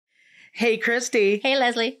Hey, Christy. Hey,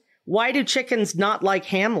 Leslie. Why do chickens not like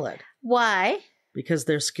Hamlet? Why? Because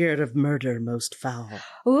they're scared of murder most foul.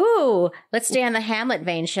 Ooh, let's stay on the Hamlet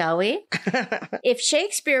vein, shall we? If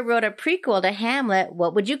Shakespeare wrote a prequel to Hamlet,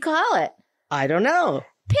 what would you call it? I don't know.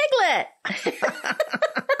 Piglet!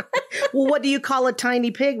 Well, what do you call a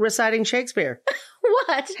tiny pig reciting Shakespeare?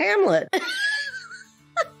 What? Hamlet.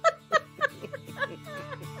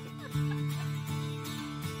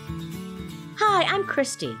 Hi, I'm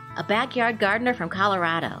Christy, a backyard gardener from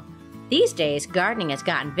Colorado. These days, gardening has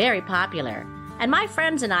gotten very popular, and my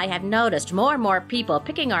friends and I have noticed more and more people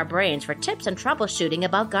picking our brains for tips and troubleshooting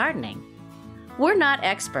about gardening. We're not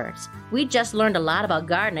experts. We just learned a lot about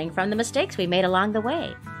gardening from the mistakes we made along the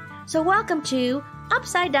way. So welcome to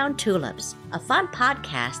Upside Down Tulips, a fun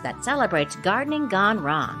podcast that celebrates gardening gone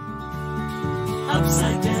wrong.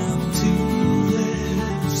 Upside Down Tulips.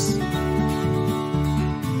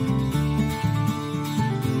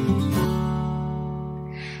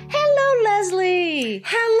 Hello, Leslie.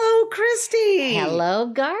 Hello, Christy. Hello,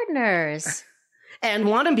 gardeners. And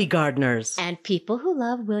wannabe gardeners. And people who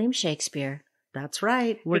love William Shakespeare. That's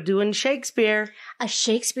right. We're doing Shakespeare. A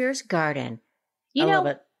Shakespeare's garden. I love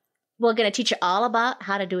it. We're going to teach you all about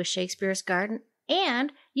how to do a Shakespeare's garden.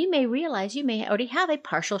 And you may realize you may already have a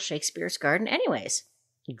partial Shakespeare's garden anyways.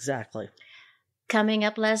 Exactly. Coming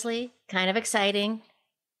up, Leslie, kind of exciting.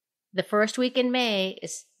 The first week in May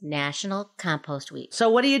is National Compost Week. So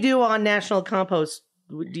what do you do on National Compost?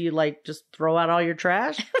 Do you just throw out all your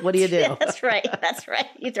trash? What do you do? That's right. That's right.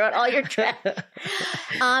 You throw out all your trash.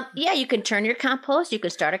 Yeah, you can turn your compost. You can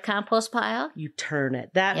start a compost pile. You turn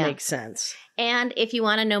it. That makes sense. And if you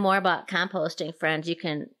want to know more about composting, friends,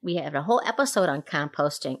 we have a whole episode on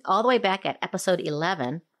composting all the way back at episode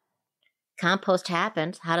 11. Compost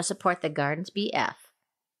Happens, How to Support the Garden's BF.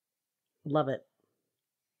 Love it.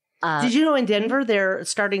 Did you know in Denver, they're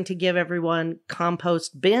starting to give everyone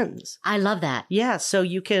compost bins? I love that. Yeah. So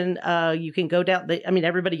you can go down.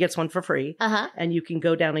 Everybody gets one for free. And you can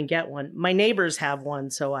go down and get one. My neighbors have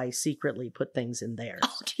one, so I secretly put things in theirs.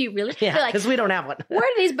 Oh, do you really? Yeah, because we don't have one. Where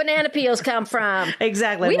do these banana peels come from?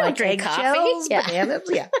 Exactly. We don't drink coffee.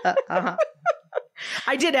 Bananas. Yeah.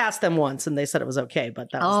 I did ask them once, and they said it was okay,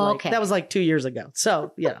 but that was like 2 years ago.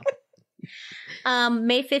 So,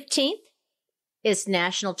 May 15th. It's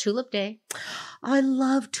National Tulip Day. I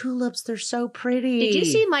love tulips. They're so pretty. Did you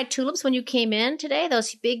see my tulips when you came in today?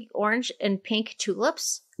 Those big orange and pink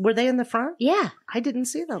tulips? Were they in the front? Yeah. I didn't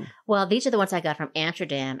see them. Well, these are the ones I got from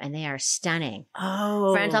Amsterdam, and they are stunning.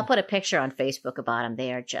 Oh. Friends, I'll put a picture on Facebook about them.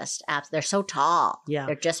 They are just, they're so tall. Yeah.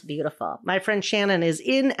 They're just beautiful. My friend Shannon is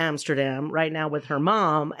in Amsterdam right now with her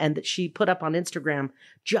mom, and she put up on Instagram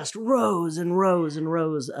just rows and rows and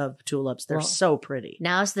rows of tulips. They're so pretty.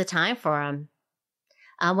 Now's the time for them.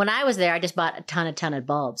 When I was there, I just bought a ton of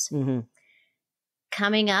bulbs. Mm-hmm.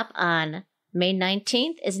 Coming up on May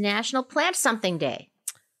 19th is National Plant Something Day.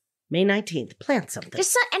 May 19th, plant something.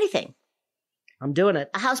 Just anything. I'm doing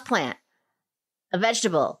it. A house plant, a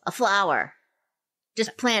vegetable, a flower.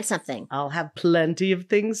 Just plant something. I'll have plenty of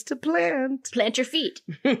things to plant. Plant your feet.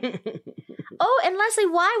 Oh, and Leslie,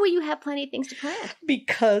 why will you have plenty of things to plant?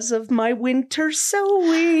 Because of my winter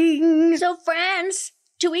sowing. So, friends,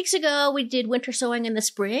 2 weeks ago, we did winter sowing in the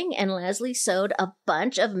spring, and Leslie sowed a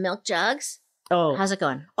bunch of milk jugs. Oh. How's it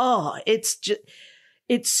going? Oh, it's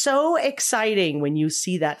so exciting when you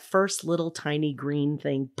see that first little tiny green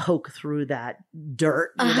thing poke through that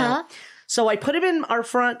dirt, you know? So I put it in our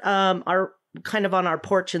front, kind of on our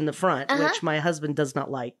porch in the front, which my husband does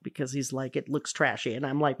not like because he's like, it looks trashy. And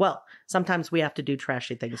I'm like, well, sometimes we have to do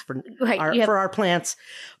trashy things for our plants.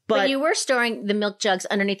 But you were storing the milk jugs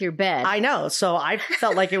underneath your bed. I know. So I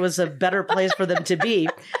felt like it was a better place for them to be.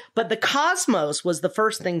 But the cosmos was the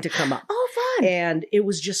first thing to come up. Oh, fun. And it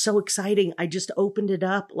was just so exciting. I just opened it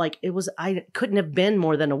up. I couldn't have been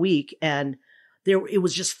more than a week. And it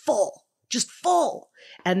was just full.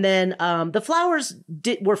 And then the flowers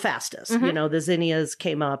were fastest. Mm-hmm. The zinnias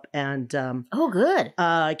came up and oh, good.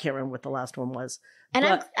 I can't remember what the last one was. And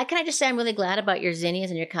can I just say I'm really glad about your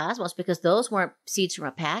zinnias and your cosmos because those weren't seeds from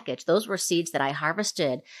a package. Those were seeds that I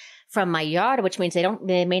harvested from my yard, which means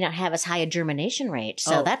they may not have as high a germination rate.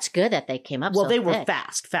 So that's good that they came up. Well, they thick. were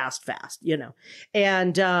fast.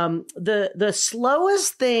 And the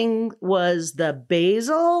slowest thing was the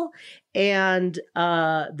basil and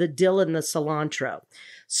the dill and the cilantro.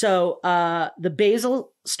 So the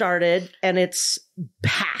basil started and it's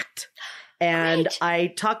packed. And right. I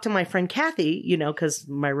talked to my friend Kathy, because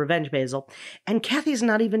my revenge basil, and Kathy's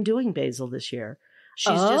not even doing basil this year.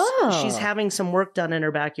 She's having some work done in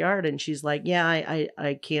her backyard, and she's like, yeah,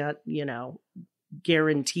 I can't,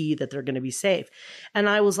 guarantee that they're going to be safe. And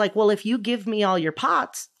I was like, well, if you give me all your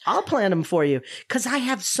pots, I'll plant them for you. Because I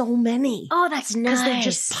have so many. Oh, that's nice. Because they're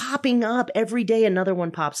just popping up every day. Another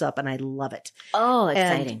one pops up and I love it. Oh,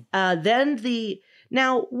 exciting. And,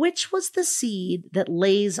 now, which was the seed that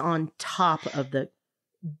lays on top of the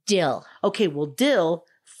dill? Okay, well, dill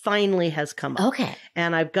finally has come up. Okay.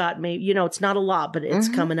 And I've got maybe, it's not a lot, but it's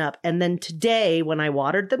coming up. And then today, when I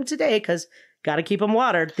watered them today, because got to keep them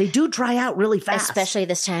watered, they do dry out really fast. Especially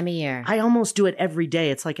this time of year. I almost do it every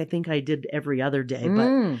day. It's like I think I did every other day,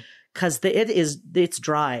 but because it's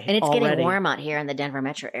dry and it's already. getting warm out here in the Denver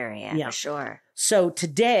metro area, for sure. So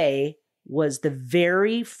today was the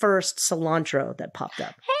very first cilantro that popped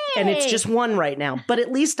up. Hey! And it's just one right now, but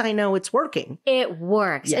at least I know it's working. It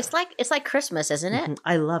works. Yeah. It's like Christmas, isn't it?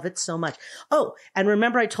 I love it so much. Oh, and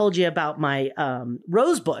remember I told you about my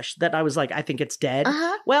rose bush that I was like, I think it's dead.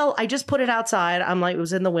 Well, I just put it outside. I'm like, it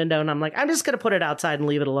was in the window and I'm like, I'm just going to put it outside and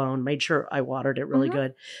leave it alone. Made sure I watered it really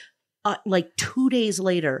good. Like 2 days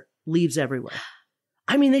later, leaves everywhere.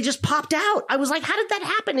 I mean, they just popped out. I was like, how did that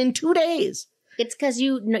happen in 2 days? It's because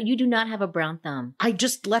you do not have a brown thumb. I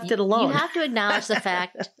just left it alone. You have to acknowledge the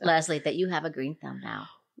fact, Leslie, that you have a green thumb now.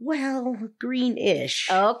 Well, greenish.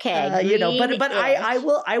 Okay, but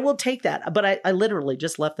I will take that. But I literally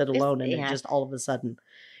just left it alone, and it just all of a sudden,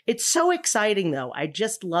 it's so exciting though. I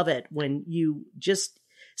just love it when you just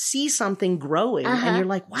see something growing and you're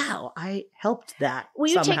like, wow, I helped that. Will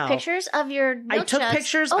you somehow. take pictures of your milk I took jugs?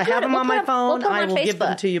 pictures. Oh, I have them on my phone. I will give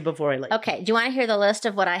them to you before I leave. Okay. Do you want to hear the list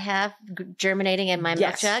of what I have germinating in my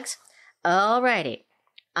milk jugs? Alrighty.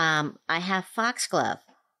 I have foxglove,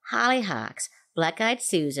 hollyhocks, black-eyed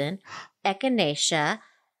Susan, echinacea,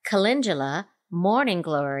 calendula, morning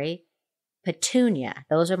glory, petunia.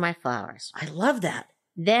 Those are my flowers. I love that.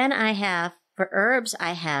 Then I have, for herbs,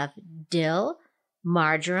 I have dill,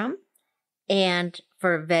 marjoram, and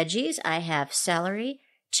for veggies, I have celery,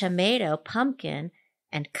 tomato, pumpkin,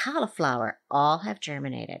 and cauliflower. All have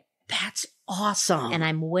germinated. That's awesome. And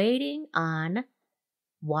I'm waiting on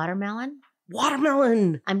watermelon.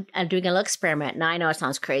 Watermelon. I'm doing a little experiment. Now, I know it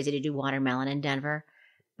sounds crazy to do watermelon in Denver,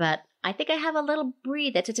 but I think I have a little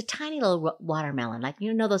breed it's a tiny little watermelon. Like,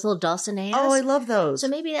 those little dulcineas? Oh, I love those. So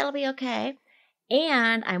maybe that'll be okay.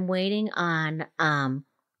 And I'm waiting on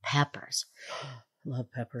peppers.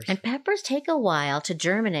 Love peppers. And peppers take a while to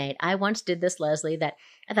germinate. I once did this, Leslie, that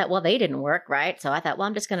I thought, well, they didn't work, right? So I thought, well,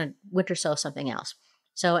 I'm just going to winter sow something else.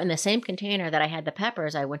 So in the same container that I had the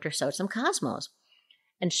peppers, I winter sowed some cosmos.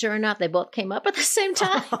 And sure enough, they both came up at the same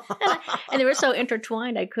time. and they were so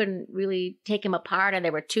intertwined, I couldn't really take them apart. And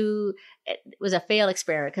it was a failed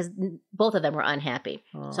experiment because both of them were unhappy.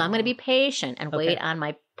 So I'm going to be patient and wait on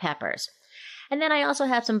my peppers. And then I also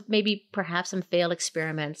have perhaps some failed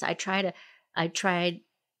experiments. I tried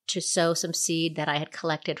to sow some seed that I had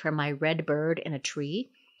collected from my red bird in a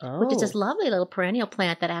tree, which is this lovely little perennial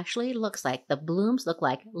plant that actually the blooms look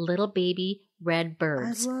like little baby red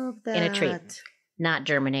birds in a tree. Not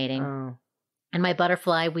germinating. Oh. And my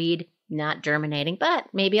butterfly weed, not germinating, but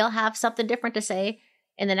maybe I'll have something different to say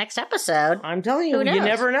in the next episode. I'm telling you, you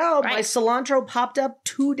never know. Right? My cilantro popped up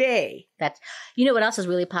today. What else is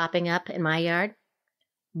really popping up in my yard?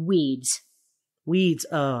 Weeds. Weeds.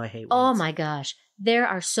 Oh, I hate weeds. Oh my gosh. There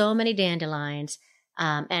are so many dandelions.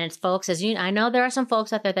 And it's folks, I know there are some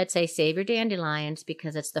folks out there that say save your dandelions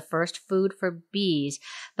because it's the first food for bees.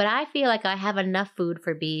 But I feel like I have enough food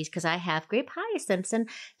for bees because I have grape hyacinths and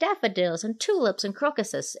daffodils and tulips and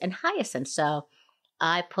crocuses and hyacinths. So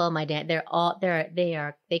I pull my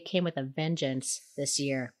they came with a vengeance this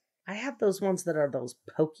year. I have those ones that are those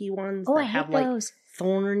pokey ones that I hate have those. Like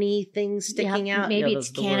thorny things sticking out. Maybe it's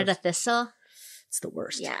Canada thistle. It's the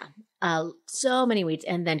worst. Yeah. So many weeds.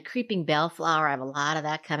 And then creeping bellflower. I have a lot of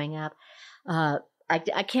that coming up.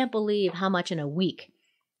 I can't believe how much in a week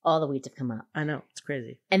all the weeds have come up. I know. It's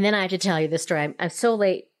crazy. And then I have to tell you this story. I'm so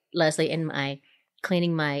late, Leslie, in my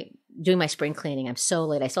doing my spring cleaning. I'm so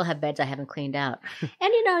late. I still have beds I haven't cleaned out. And,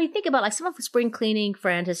 you think about like some of the spring cleaning,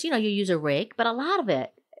 friends, is, you use a rake, but a lot of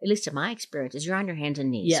it, at least in my experience, is you're on your hands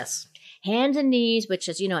and knees. Yes. Hands and knees, which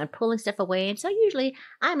is, and pulling stuff away. And so usually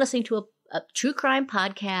I'm listening to a true crime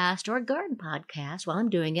podcast or a garden podcast while I'm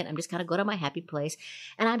doing it. I'm just going to go to my happy place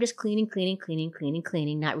and I'm just cleaning,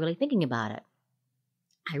 not really thinking about it.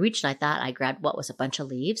 I reached, I thought I grabbed what was a bunch of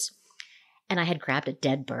leaves and I had grabbed a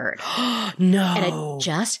dead bird. No. And it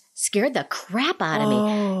just scared the crap out of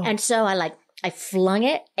me. And so I flung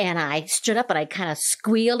it and I stood up and I kind of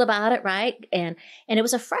squealed about it, right? And it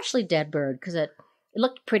was a freshly dead bird because it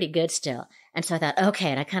looked pretty good still. And so I thought,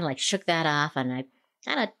 okay. And I kind of shook that off and I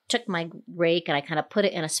kind of took my rake and I kind of put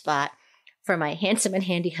it in a spot for my handsome and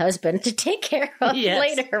handy husband to take care of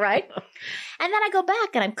later, right? And then I go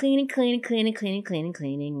back and I'm cleaning,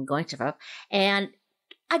 and going stuff. And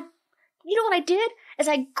you know what I did? Is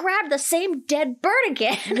I grabbed the same dead bird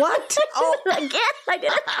again. What? Oh, again! I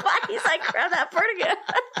did it twice. I grabbed that bird again.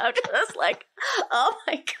 I'm just like, oh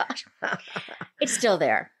my gosh, it's still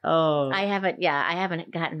there. Oh, I haven't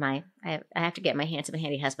gotten my. I have to get my handsome and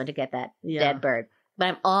handy husband to get that dead bird, but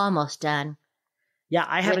I'm almost done. Yeah,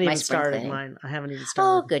 I haven't even started cleaning. mine. I haven't even started.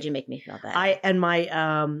 Oh, good! You make me feel bad.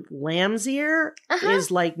 My lamb's ear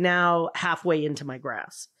is like now halfway into my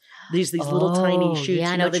grass. These little tiny shoots.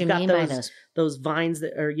 Yeah, I know what you mean by those. Those vines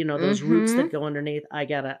that are, those roots that go underneath. I'm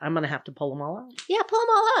going to have to pull them all out. Yeah, pull them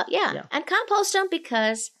all out. Yeah. And compost them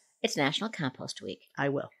because it's National Compost Week. I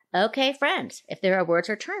will. Okay, friends, if there are words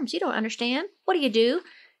or terms you don't understand, what do?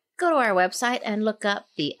 Go to our website and look up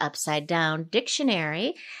the Upside Down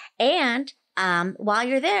Dictionary. And while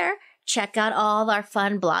you're there, check out all our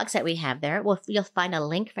fun blogs that we have there. You'll find a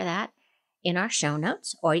link for that in our show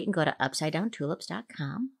notes, or you can go to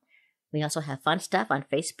upsidedowntulips.com. We also have fun stuff on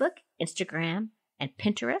Facebook, Instagram, and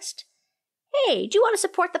Pinterest. Hey, do you want to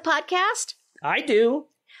support the podcast? I do.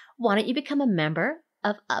 Why don't you become a member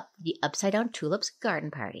of the Upside Down Tulips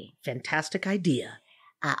Garden Party? Fantastic idea.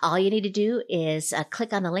 All you need to do is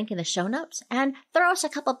click on the link in the show notes and throw us a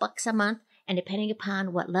couple bucks a month. And depending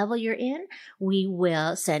upon what level you're in, we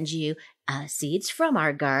will send you seeds from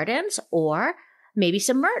our gardens or maybe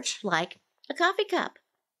some merch like a coffee cup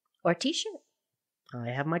or a t-shirt. I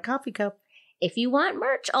have my coffee cup. If you want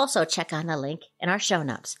merch, also check on the link in our show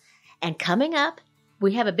notes. And coming up,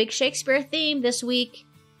 we have a big Shakespeare theme this week.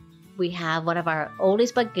 We have one of our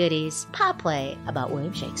oldies but goodies, pod play about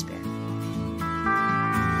William Shakespeare.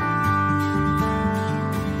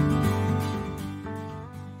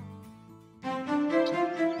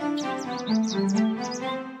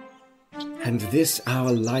 And this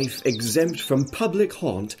our life exempt from public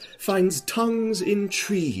haunt finds tongues in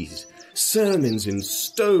trees, sermons in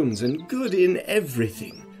stones, and good in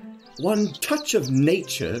everything. One touch of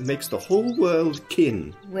nature makes the whole world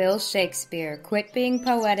kin. Will Shakespeare, quit being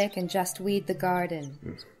poetic and just weed the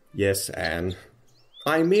garden. Yes, Anne.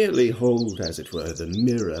 I merely hold, as it were, the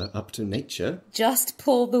mirror up to nature. Just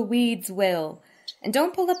pull the weeds, Will. And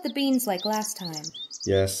don't pull up the beans like last time.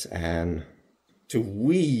 Yes, Anne. To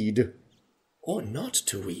weed, or not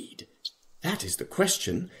to weed? That is the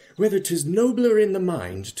question, whether 'tis nobler in the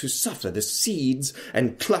mind to suffer the seeds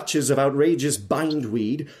and clutches of outrageous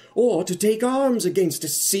bindweed, or to take arms against a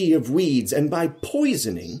sea of weeds, and by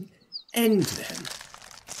poisoning end them.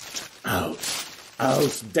 Out,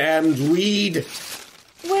 out, damned weed!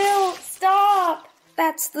 Will, stop!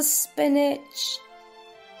 That's the spinach.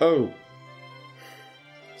 Oh.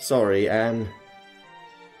 Sorry, Anne.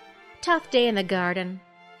 Tough day in the garden.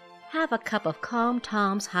 Have a cup of Calm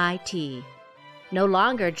Tom's high tea. No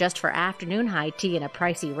longer just for afternoon high tea in a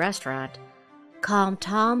pricey restaurant. Calm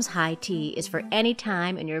Tom's high tea is for any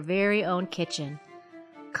time in your very own kitchen.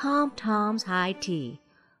 Calm Tom's high tea.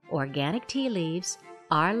 Organic tea leaves,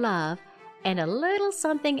 our love, and a little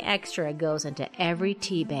something extra goes into every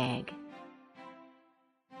tea bag.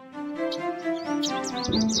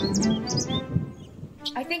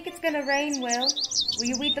 I think it's gonna rain, Will. Will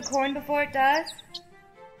you weed the corn before it does?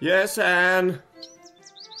 Yes, Anne.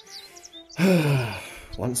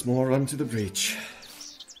 Once more onto the breach.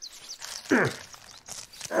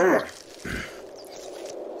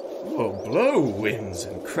 Oh, blow, winds,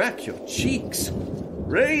 and crack your cheeks.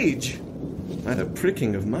 Rage! By the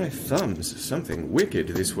pricking of my thumbs, something wicked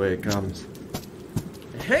this way comes.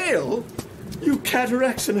 Hail! You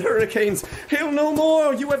cataracts and hurricanes, hail no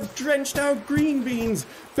more! You have drenched our green beans,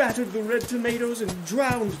 battered the red tomatoes, and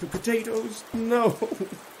drowned the potatoes. No!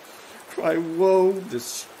 Cry woe,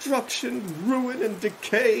 destruction, ruin, and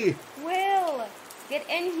decay. Will, get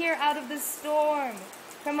in here out of this storm.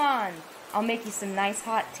 Come on, I'll make you some nice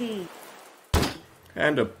hot tea.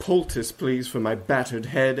 And a poultice, please, for my battered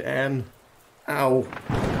head, Anne. Ow.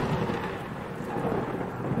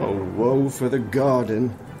 Oh, woe for the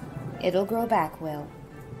garden. It'll grow back, Will.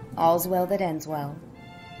 All's well that ends well.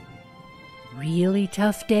 Really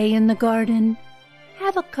tough day in the garden?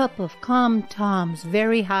 Have a cup of Calm Tom's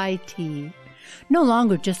very high tea. No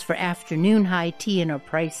longer just for afternoon high tea in a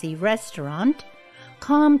pricey restaurant.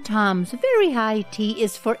 Calm Tom's very high tea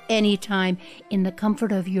is for any time in the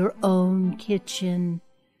comfort of your own kitchen.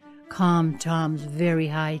 Calm Tom's very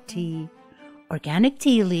high tea. Organic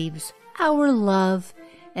tea leaves, our love,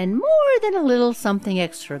 and more than a little something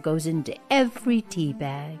extra goes into every tea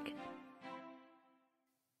bag.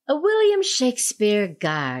 A William Shakespeare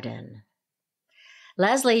garden.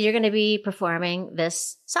 Leslie, you're going to be performing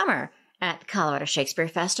this summer at the Colorado Shakespeare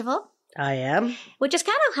Festival, I am. which is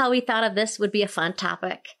kind of how we thought of this would be a fun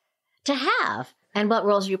topic to have. And what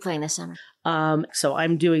roles are you playing this summer? So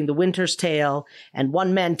I'm doing The Winter's Tale and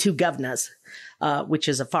One Man, Two Governors, which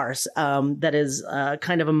is a farce that is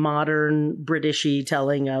kind of a modern Britishy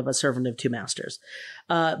telling of A Servant of Two Masters.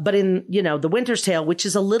 But in, The Winter's Tale, which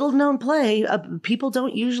is a little known play, people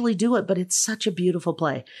don't usually do it, but it's such a beautiful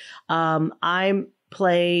play. I'm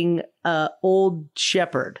playing Old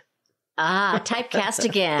Shepherd. Typecast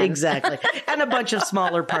again. Exactly. And a bunch of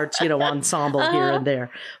smaller parts, ensemble here and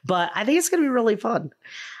there. But I think it's going to be really fun.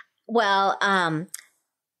 Well,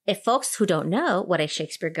 if folks who don't know what a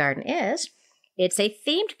Shakespeare garden is, it's a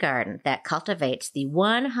themed garden that cultivates the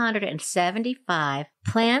 175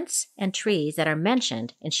 plants and trees that are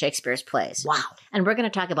mentioned in Shakespeare's plays. Wow. And we're going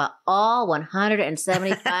to talk about all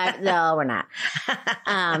 175. No, we're not.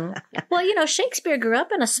 Well, Shakespeare grew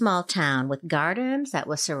up in a small town with gardens that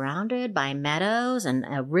was surrounded by meadows and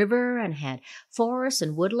a river and had forests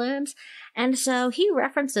and woodlands. And so he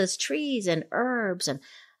references trees and herbs and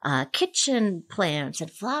kitchen plants and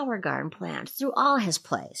flower garden plants through all his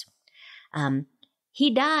plays. He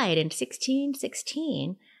died in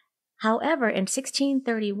 1616. However, in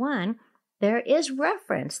 1631, there is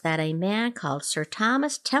reference that a man called Sir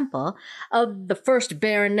Thomas Temple of the first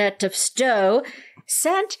Baronet of Stowe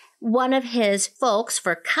sent one of his folks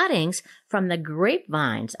for cuttings from the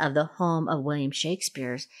grapevines of the home of William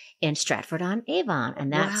Shakespeare's in Stratford-on-Avon.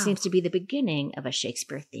 And that seems to be the beginning of a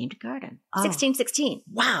Shakespeare-themed garden. 1616.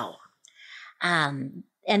 Wow.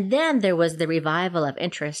 And then there was the revival of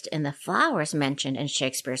interest in the flowers mentioned in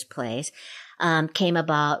Shakespeare's plays, came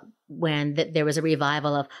about when there was a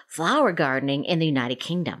revival of flower gardening in the United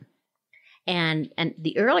Kingdom. And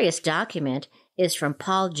the earliest document is from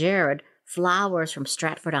Paul Gerard, Flowers from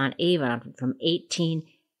Stratford-on-Avon from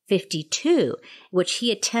 1852, which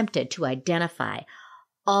he attempted to identify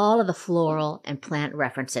all of the floral and plant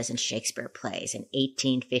references in Shakespeare plays in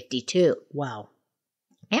 1852. Wow.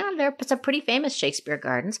 And there are some pretty famous Shakespeare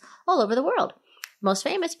gardens all over the world. Most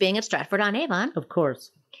famous being at Stratford-on-Avon. Of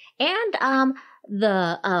course. And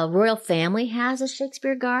the royal family has a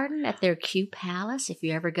Shakespeare garden at their Kew Palace, if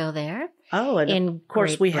you ever go there. Oh, and of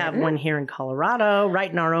course we have one here in Colorado, right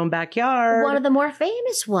in our own backyard. One of the more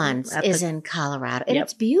famous ones is in Colorado, and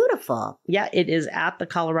it's beautiful. Yeah, it is at the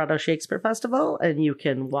Colorado Shakespeare Festival, and you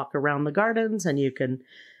can walk around the gardens, and you can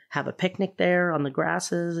have a picnic there on the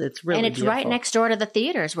grasses. It's really beautiful. Right next door to the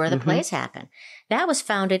theaters where the plays happen. That was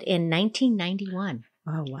founded in 1991.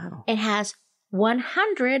 Oh, wow. It has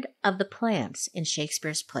 100 of the plants in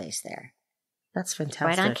Shakespeare's plays there. That's fantastic.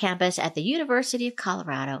 Right on campus at the University of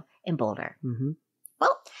Colorado in Boulder. Mm-hmm.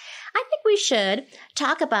 Well, I think we should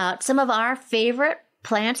talk about some of our favorite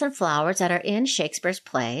plants and flowers that are in Shakespeare's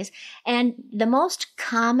plays. And the most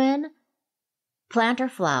common plant or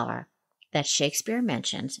flower that Shakespeare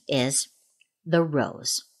mentions is the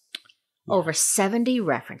rose. Yeah. Over 70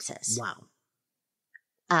 references. Wow.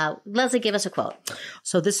 Leslie, give us a quote.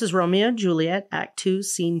 So this is Romeo and Juliet, Act 2,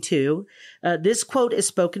 Scene 2. This quote is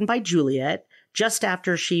spoken by Juliet just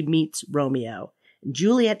after she meets Romeo.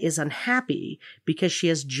 Juliet is unhappy because she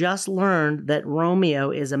has just learned that Romeo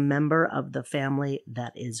is a member of the family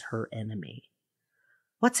that is her enemy.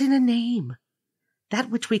 What's in a name? That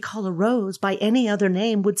which we call a rose by any other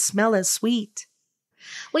name would smell as sweet.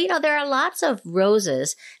 Well, there are lots of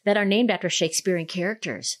roses that are named after Shakespearean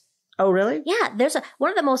characters. Oh, really? Yeah, there's one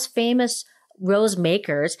of the most famous rose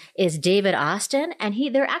makers is David Austin, and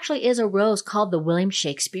there actually is a rose called the William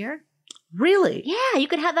Shakespeare. Really? Yeah, you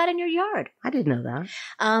could have that in your yard. I didn't know that.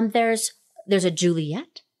 There's a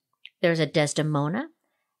Juliet. There's a Desdemona.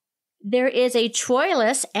 There is a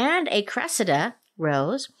Troilus and a Cressida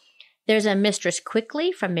rose. There's a Mistress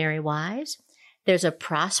Quickly from Merry Wives. There's a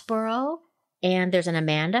Prospero, and there's an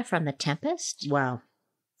Amanda from The Tempest. Wow.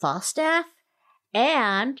 Falstaff,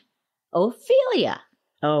 and Ophelia.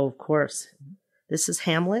 Oh, of course. This is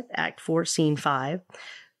Hamlet, Act 4, Scene 5.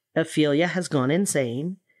 Ophelia has gone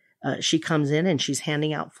insane. She comes in and she's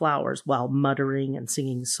handing out flowers while muttering and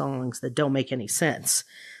singing songs that don't make any sense.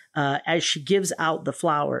 As she gives out the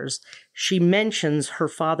flowers, she mentions her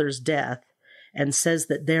father's death and says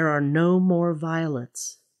that there are no more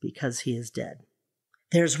violets because he is dead.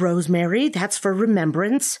 There's rosemary, that's for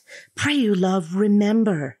remembrance. Pray you, love,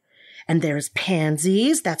 remember. And there's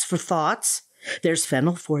pansies, that's for thoughts. There's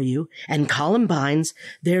fennel for you, and columbines.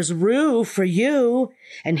 There's rue for you,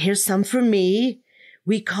 and here's some for me.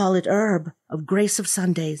 We call it herb of grace of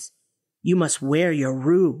Sundays. You must wear your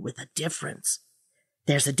rue with a difference.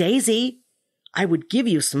 There's a daisy. I would give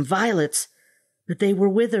you some violets, but they were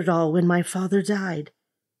withered all when my father died.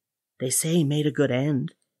 They say he made a good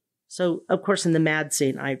end, So, of course, in the mad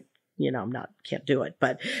scene, can't do it,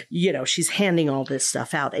 but, she's handing all this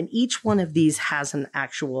stuff out. And each one of these has an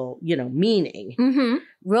actual, meaning. Mm-hmm.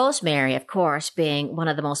 Rosemary, of course, being one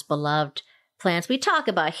of the most beloved plants we talk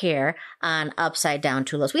about here on Upside Down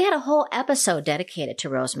Tulips. We had a whole episode dedicated to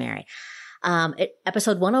rosemary.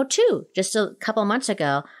 Episode 102, just a couple months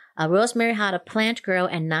ago, rosemary, how to plant, grow,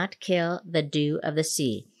 and not kill the dew of the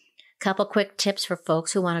sea. Couple quick tips for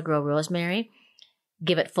folks who want to grow rosemary.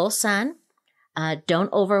 Give it full sun.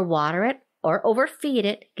 Don't overwater it or overfeed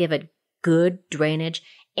it. Give it good drainage.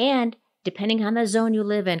 And depending on the zone you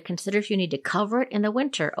live in, consider if you need to cover it in the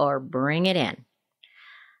winter or bring it in.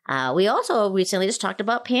 We also recently just talked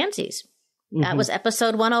about pansies. That was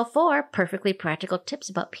episode 104, perfectly practical tips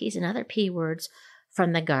about peas and other P words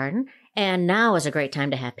from the garden. And now is a great time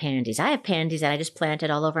to have pansies. I have pansies that I just planted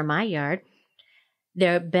all over my yard.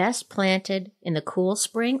 They're best planted in the cool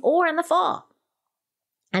spring or in the fall.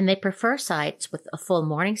 And they prefer sites with a full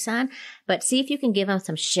morning sun, but see if you can give them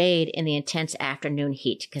some shade in the intense afternoon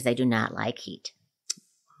heat because they do not like heat.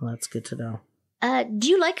 Well, that's good to know. Do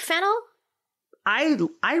you like fennel? I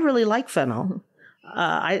really like fennel.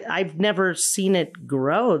 I've never seen it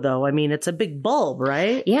grow, though. I mean, it's a big bulb,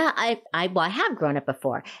 right? Yeah, I have grown it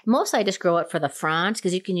before. Mostly I just grow it for the fronds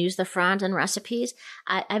because you can use the fronds in recipes.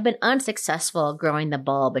 I've been unsuccessful growing the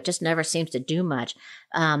bulb. It just never seems to do much.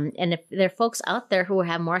 And if there are folks out there who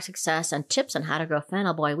have more success and tips on how to grow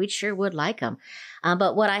fennel, boy, we sure would like them.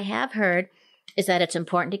 But what I have heard is that it's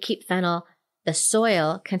important to keep the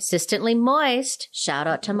soil consistently moist. Shout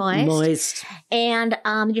out to moist. Moist. And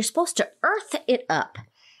you're supposed to earth it up,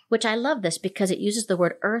 which I love this because it uses the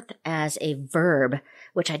word earth as a verb,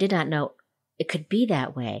 which I did not know it could be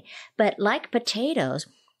that way. But like potatoes,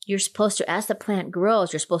 you're supposed to, as the plant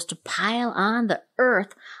grows, you're supposed to pile on the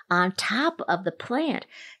earth on top of the plant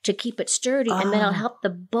to keep it sturdy, and then it'll help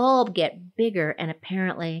the bulb get bigger and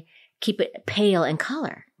apparently keep it pale in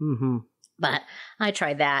color. Mm-hmm. But I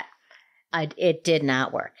tried that. It did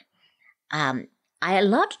not work. I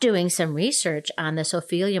loved doing some research on this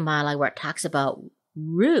Ophelia model where it talks about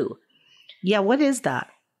rue. Yeah, what is that?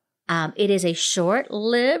 It is a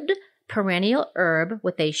short-lived perennial herb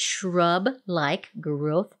with a shrub-like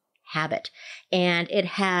growth habit. And it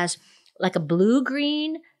has like a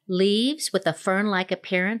blue-green leaves with a fern-like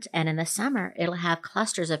appearance. And in the summer, it'll have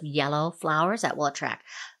clusters of yellow flowers that will attract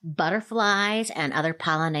butterflies and other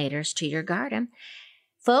pollinators to your garden.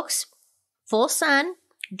 Folks, full sun,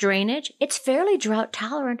 drainage, it's fairly drought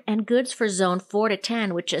tolerant and good for zone 4 to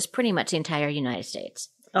 10, which is pretty much the entire United States,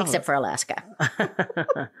 except for Alaska.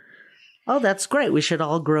 Oh, that's great. We should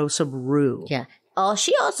all grow some rue. Yeah. Oh,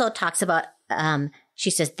 she also talks about,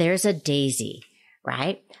 she says, there's a daisy,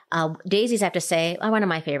 right? Daisies, I have to say, are one of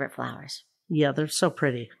my favorite flowers. Yeah, they're so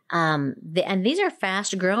pretty. And these are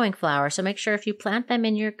fast growing flowers. So make sure if you plant them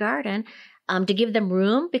in your garden, to give them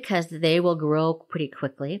room because they will grow pretty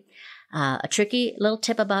quickly. A tricky little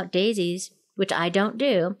tip about daisies, which I don't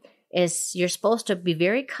do, is you're supposed to be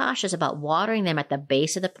very cautious about watering them at the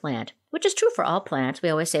base of the plant, which is true for all plants. We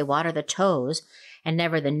always say water the toes and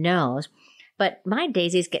never the nose. But my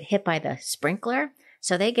daisies get hit by the sprinkler,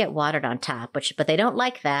 so they get watered on top, but they don't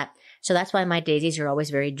like that. So that's why my daisies are always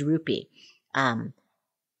very droopy. And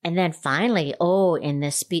then finally, in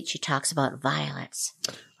this speech, she talks about violets.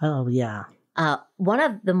 Oh, yeah. One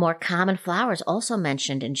of the more common flowers also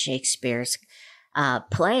mentioned in Shakespeare's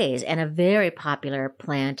plays, and a very popular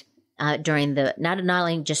plant during not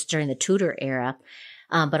only just during the Tudor era,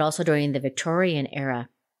 but also during the Victorian era.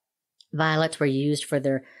 Violets were used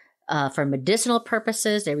for medicinal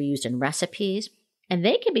purposes. They were used in recipes, and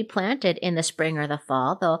they can be planted in the spring or the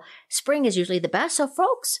fall, though spring is usually the best. So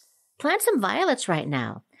folks, plant some violets right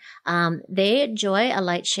now. They enjoy a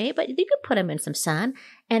light shade, but you could put them in some sun,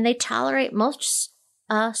 and they tolerate most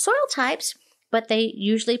soil types, but they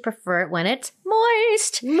usually prefer it when it's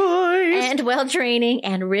moist and well draining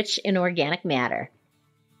and rich in organic matter.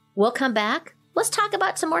 We'll come back. Let's talk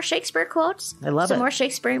about some more Shakespeare quotes. I love it. Some more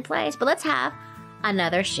Shakespearean plays, but let's have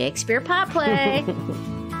another Shakespeare Pod Play.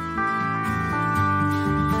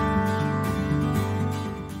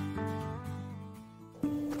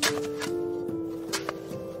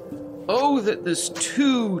 Oh, that this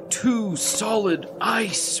too solid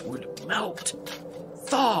ice would melt,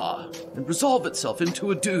 thaw, and resolve itself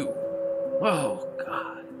into a dew. Oh,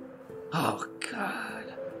 God. Oh,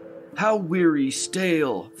 God. How weary,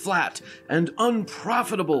 stale, flat, and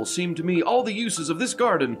unprofitable seem to me all the uses of this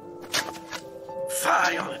garden.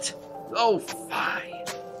 Fie on it. Oh, fie.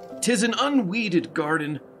 'Tis an unweeded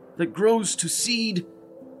garden that grows to seed.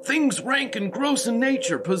 Things rank and gross in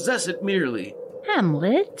nature possess it merely.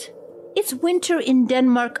 Hamlet, It's winter in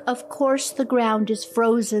Denmark. Of course the ground is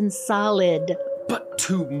frozen solid. But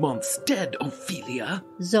 2 months dead, Ophelia.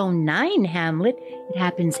 Zone 9, Hamlet. It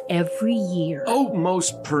happens every year. Oh,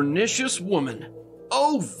 most pernicious woman.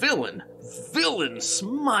 Oh, villain. Villain,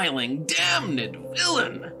 smiling, damned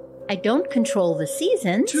villain. I don't control the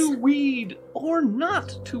seasons. To weed or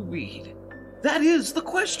not to weed? That is the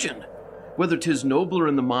question. Whether 'tis nobler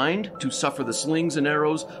in the mind to suffer the slings and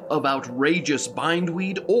arrows of outrageous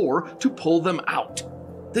bindweed or to pull them out.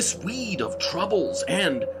 This weed of troubles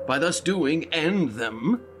and, by thus doing, end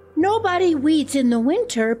them. Nobody weeds in the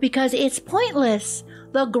winter because it's pointless.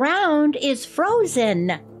 The ground is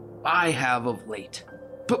frozen. I have of late,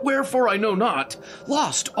 but wherefore I know not,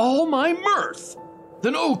 lost all my mirth.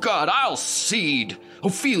 Then, O God, I'll seed.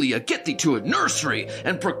 Ophelia, get thee to a nursery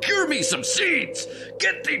and procure me some seeds.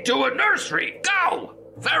 Get thee to a nursery. Go!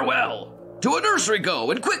 Farewell. To a nursery go,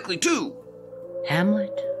 and quickly too.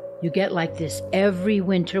 Hamlet, you get like this every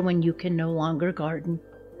winter when you can no longer garden.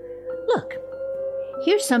 Look,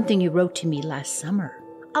 here's something you wrote to me last summer.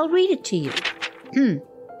 I'll read it to you.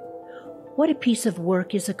 What a piece of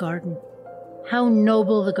work is a garden. How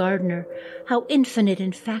noble the gardener, how infinite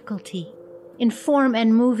in faculty. In form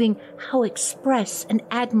and moving, how express and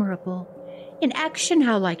admirable. In action,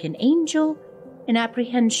 how like an angel. In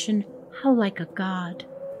apprehension, how like a god.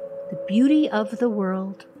 The beauty of the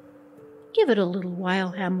world. Give it a little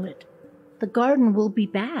while, Hamlet. The garden will be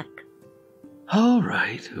back. All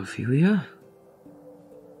right, Ophelia.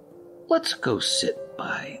 Let's go sit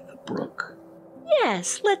by the brook.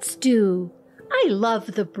 Yes, let's do. I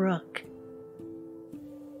love the brook.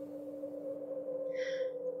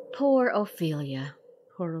 Poor Ophelia.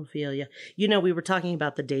 Poor Ophelia. You know, we were talking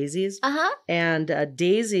about the daisies. Uh-huh. And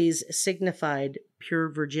daisies signified pure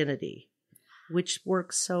virginity, which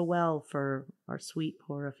works so well for our sweet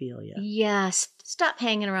poor Ophelia. Yes. Stop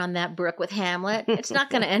hanging around that brook with Hamlet. It's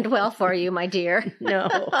not going to end well for you, my dear. No.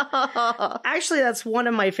 Actually, that's one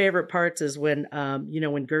of my favorite parts is when,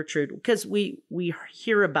 when Gertrude, because we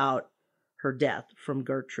hear about her death from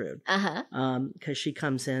Gertrude. Uh-huh. Because she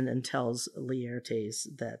comes in and tells Laertes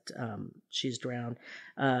that she's drowned.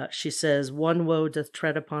 She says, "One woe doth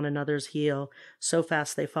tread upon another's heel, so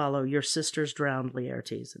fast they follow. Your sister's drowned,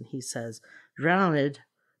 Laertes." And he says, "Drowned?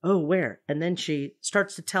 Oh, where?" And then she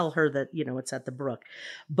starts to tell her that, it's at the brook.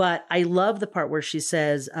 But I love the part where she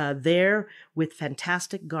says, "There with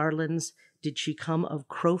fantastic garlands did she come of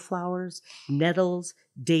crowflowers, nettles,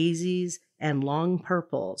 daisies, and long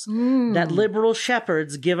purples, that liberal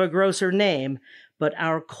shepherds give a grosser name, but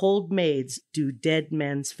our cold maids do dead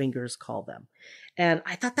men's fingers call them." And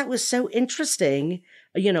I thought that was so interesting.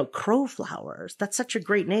 Crowflowers, that's such a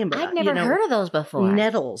great name. But, I'd never heard of those before.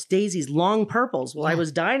 Nettles, daisies, long purples. Well, I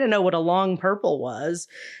was dying to know what a long purple was.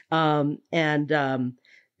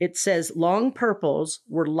 It says long purples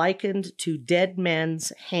were likened to dead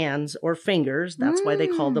men's hands or fingers. That's why they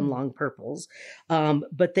called them long purples.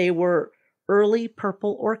 But they were early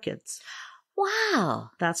purple orchids. Wow.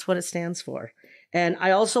 That's what it stands for. And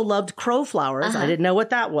I also loved crowflowers. Uh-huh. I didn't know what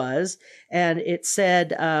that was. And it said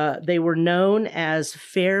they were known as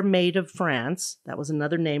fair maid of France. That was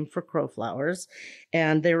another name for crowflowers.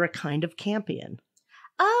 And they were a kind of campion.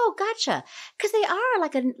 Oh, gotcha. Because they are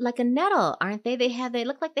like a nettle, aren't they? They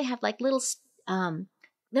look like they have like little,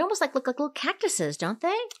 they almost look like little cactuses, don't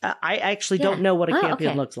they? I actually don't know what a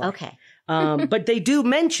campion looks like. Okay. But they do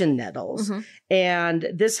mention nettles. And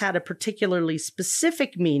this had a particularly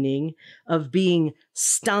specific meaning of being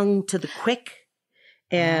stung to the quick.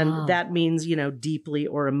 And that means, deeply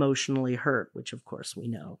or emotionally hurt, which of course we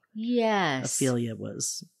know. Yes. Ophelia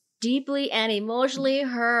was deeply and emotionally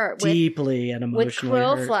hurt. With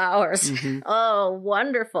crowflowers. Mm-hmm. Oh,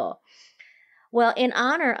 wonderful. Well, in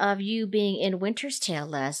honor of you being in Winter's Tale,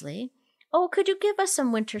 Leslie, could you give us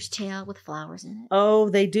some Winter's Tale with flowers in it? Oh,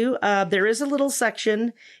 they do. There is a little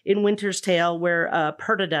section in Winter's Tale where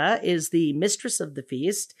Perdita is the mistress of the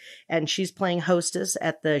feast, and she's playing hostess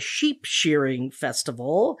at the sheep shearing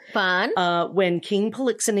festival. Fun. When King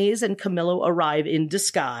Polixenes and Camillo arrive in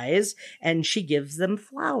disguise, and she gives them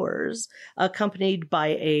flowers, accompanied by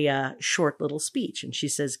a short little speech. And she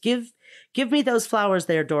says, Give me those flowers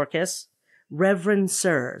there, Dorcas. Reverend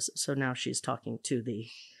sirs. So now she's talking to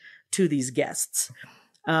these guests.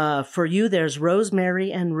 For you, there's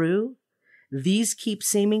rosemary and rue. These keep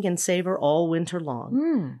seeming and savor all winter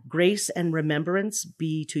long. Grace and remembrance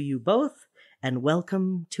be to you both, and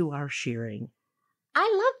welcome to our shearing.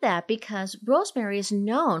 I love that because rosemary is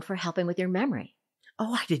known for helping with your memory.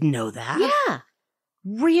 Oh, I didn't know that. Yeah.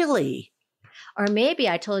 Really? Or maybe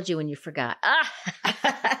I told you when you forgot.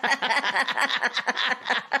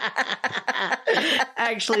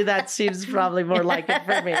 Actually, that seems probably more like it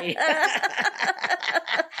for me.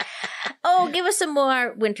 Oh, give us some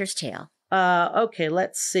more Winter's Tale. Okay,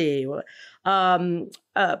 let's see.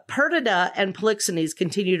 Perdita and Polixenes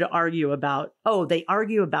continue to argue about,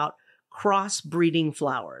 crossbreeding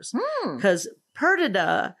flowers. Because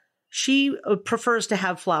Perdita, she prefers to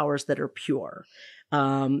have flowers that are pure,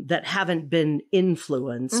 that haven't been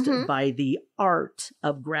influenced by the art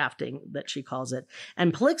of grafting, that she calls it.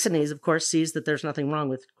 And Polixenes, of course, sees that there's nothing wrong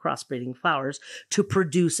with crossbreeding flowers to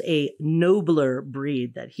produce a nobler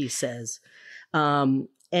breed, that he says.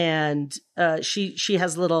 And she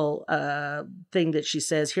has a little thing that she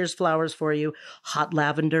says, here's flowers for you: hot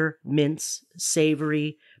lavender, mints,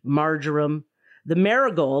 savory, marjoram, the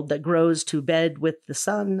marigold that grows to bed with the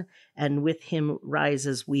sun, and with him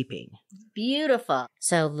rises weeping. Beautiful.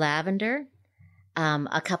 So lavender,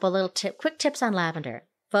 a couple little quick tips on lavender.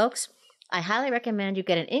 Folks, I highly recommend you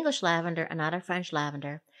get an English lavender and not a French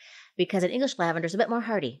lavender, because an English lavender is a bit more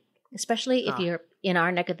hardy, especially if you're in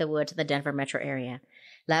our neck of the woods in the Denver metro area.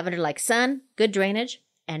 Lavender likes sun, good drainage,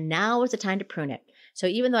 and now is the time to prune it. So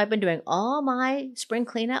even though I've been doing all my spring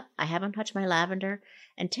cleanup, I haven't touched my lavender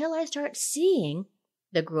until I start seeing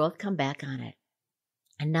the growth come back on it.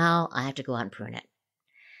 And now I have to go out and prune it.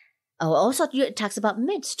 Oh, also it talks about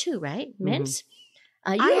mints too, right? Mints.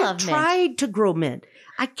 I love have tried to grow mint.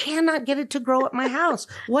 I cannot get it to grow at my house.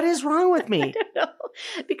 What is wrong with me? I don't know.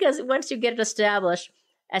 Because once you get it established,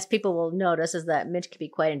 as people will notice, is that mint can be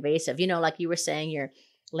quite invasive. You know, like you were saying, your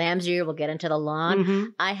lamb's ear will get into the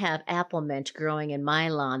lawn. I have apple mint growing in my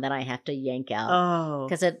lawn that I have to yank out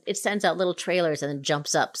because it sends out little trailers and then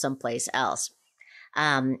jumps up someplace else.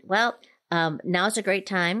 Now is a great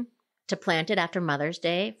time to plant it after Mother's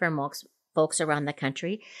Day for most folks around the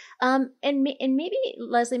country. And maybe,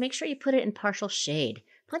 Leslie, make sure you put it in partial shade.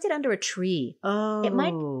 Plant it under a tree.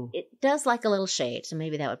 It does like a little shade. So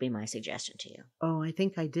maybe that would be my suggestion to you. Oh, I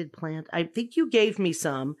think I did plant. I think you gave me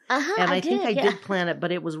some. And I think I did plant it,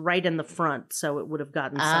 but it was right in the front. So it would have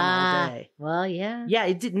gotten sun all day. Well, yeah. Yeah,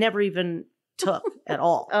 it never even took at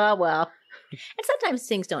all. Oh, well. And sometimes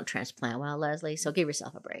things don't transplant well, Leslie, so give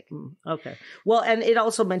yourself a break. Okay. Well, and it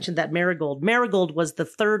also mentioned that marigold. Marigold was the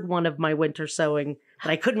third one of my winter sowing that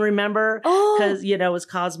I couldn't remember because, it was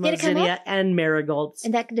Cosmo, Zinnia, and marigolds.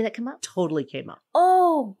 And did that come up? Totally came up.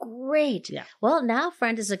 Oh, great. Yeah. Well, now,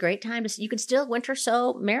 friend, is a great time you can still winter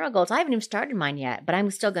sow marigolds. I haven't even started mine yet, but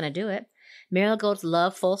I'm still going to do it. Marigolds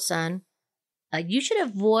love full sun. You should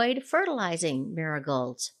avoid fertilizing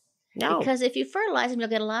marigolds. No. Because if you fertilize them, you'll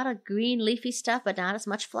get a lot of green leafy stuff, but not as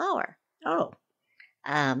much flower. Oh.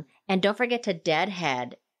 And don't forget to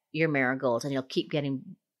deadhead your marigolds, and you'll keep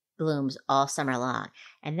getting blooms all summer long.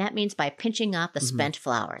 And that means by pinching off the spent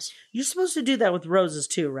flowers. You're supposed to do that with roses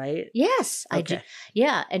too, right? Yes, okay. I do.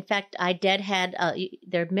 Yeah. In fact, I deadhead.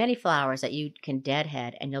 There are many flowers that you can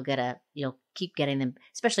deadhead, and you'll keep getting them,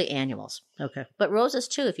 especially annuals. Okay. But roses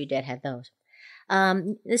too, if you deadhead those.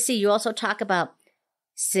 Let's see. You also talk about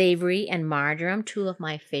savory and marjoram, two of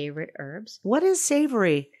my favorite herbs. What is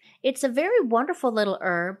savory? It's a very wonderful little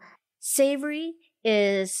herb. Savory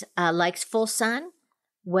likes full sun,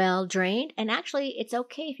 well drained, and actually it's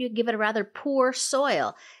okay if you give it a rather poor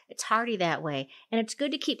soil. It's hardy that way. And it's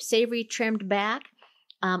good to keep savory trimmed back.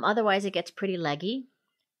 Otherwise it gets pretty leggy.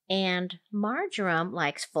 And marjoram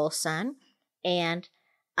likes full sun, and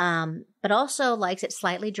but also likes it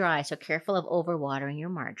slightly dry, so careful of overwatering your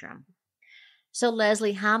marjoram. So,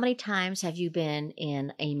 Leslie, how many times have you been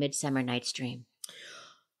in a Midsummer Night's Dream?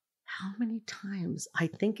 How many times? I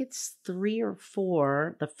think it's 3 or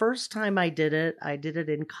 4. The first time I did it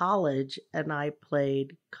in college, and I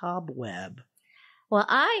played Cobweb. Well,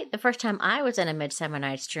 the first time I was in a Midsummer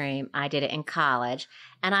Night's Dream, I did it in college,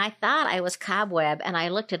 and I thought I was Cobweb, and I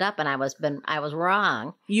looked it up, and I was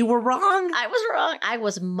wrong. You were wrong? I was wrong. I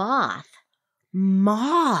was Moth.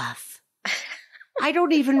 Moth? I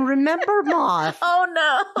don't even remember Moth. Oh,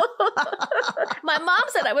 no. My mom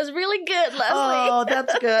said I was really good, Leslie. Oh,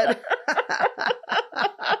 that's good.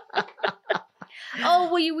 Oh,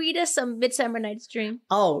 will you read us some Midsummer Night's Dream?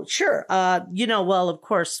 Oh, sure. Well, of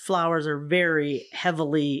course, flowers are very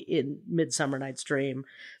heavily in Midsummer Night's Dream,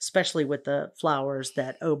 especially with the flowers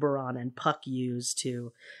that Oberon and Puck use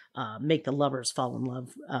to make the lovers fall in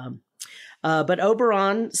love. But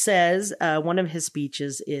Oberon says, one of his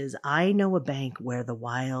speeches is, I know a bank where the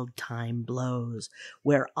wild thyme blows,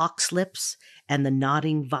 where oxlips and the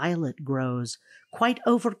nodding violet grows, quite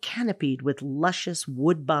over-canopied with luscious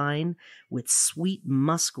woodbine, with sweet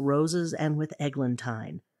musk roses, and with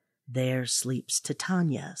eglantine. There sleeps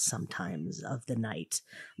Titania sometimes of the night,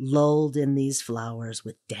 lulled in these flowers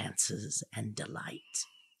with dances and delight.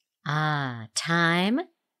 Ah, thyme.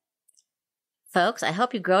 Folks, I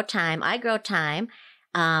hope you grow thyme. I grow thyme.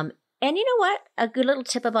 And you know what? A good little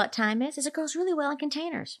tip about thyme is it grows really well in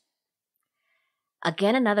containers.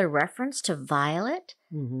 Again, another reference to violet.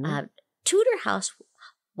 Mm-hmm. Tudor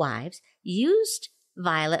housewives used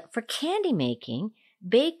violet for candy making,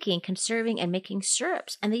 baking, conserving, and making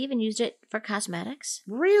syrups. And they even used it for cosmetics.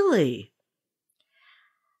 Really?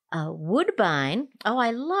 Woodbine. Oh,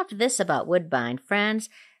 I loved this about woodbine. Friends,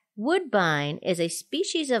 woodbine is a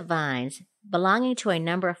species of vines belonging to a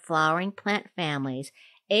number of flowering plant families,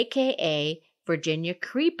 a.k.a. Virginia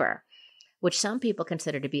creeper, which some people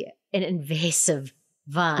consider to be an invasive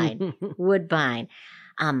vine, woodbine.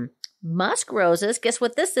 Musk roses, guess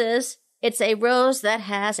what this is? It's a rose that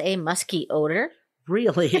has a musky odor.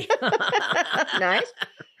 Really? Nice.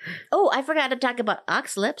 Oh, I forgot to talk about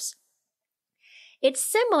oxlips. It's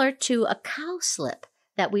similar to a cowslip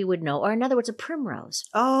that we would know, or in other words, a primrose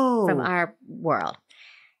from our world.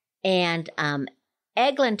 And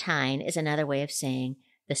eglantine is another way of saying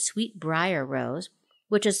the sweet briar rose,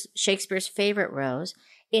 which is Shakespeare's favorite rose.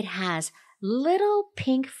 It has little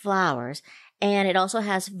pink flowers, and it also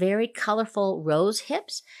has very colorful rose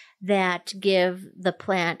hips that give the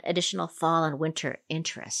plant additional fall and winter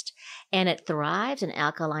interest. And it thrives in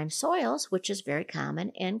alkaline soils, which is very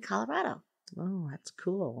common in Colorado. Oh, that's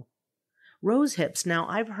cool. Rose hips. Now,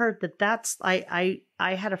 I've heard that's, I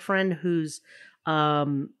had a friend whose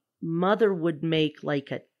mother would make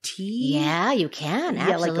like a tea. Yeah, you can.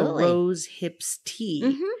 Yeah, Absolutely. like a rose hips tea.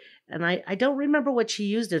 Mm-hmm. And I don't remember what she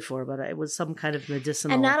used it for, but it was some kind of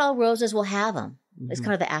medicinal. And not all roses will have them. Mm-hmm. It's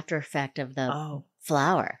kind of the after effect of the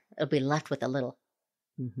flower. It'll be left with a little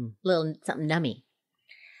something nummy.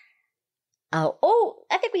 Oh,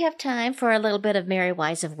 I think we have time for a little bit of Merry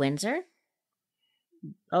Wives of Windsor.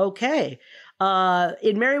 Okay.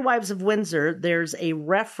 In Merry Wives of Windsor, there's a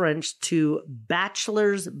reference to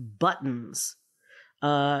bachelor's buttons.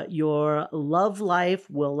 Your love life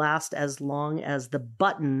will last as long as the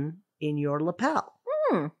button in your lapel.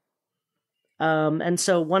 And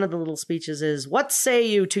so one of the little speeches is, "What say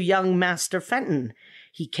you to young Master Fenton?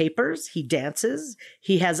 He capers, he dances,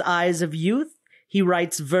 he has eyes of youth, he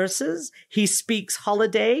writes verses, he speaks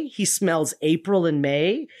holiday, he smells April and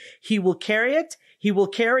May. He will carry it,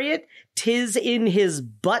 'tis in his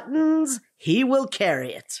buttons, he will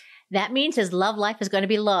carry it." That means his love life is going to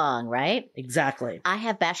be long, right? Exactly. I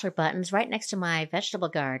have bachelor buttons right next to my vegetable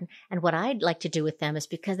garden. And what I'd like to do with them is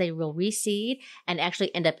because they will reseed and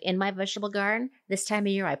actually end up in my vegetable garden, this time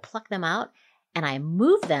of year I pluck them out and I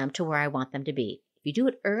move them to where I want them to be. If you do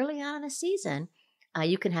it early on in the season,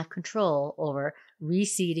 you can have control over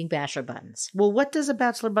reseeding bachelor buttons. Well, what does a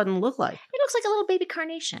bachelor button look like? It looks like a little baby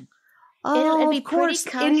carnation. Oh, It'll be of course,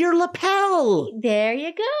 pretty in your lapel. There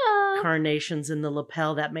you go. Carnations in the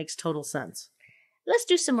lapel. That makes total sense. Let's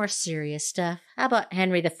do some more serious stuff. How about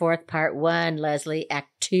Henry IV, Part 1, Leslie, Act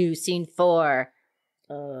 2, Scene 4?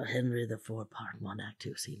 Henry IV, Part 1, Act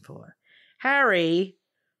 2, Scene 4. Harry,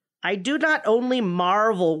 I do not only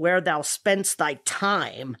marvel where thou spend'st thy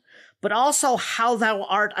time, but also how thou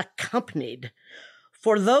art accompanied.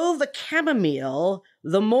 For though the chamomile,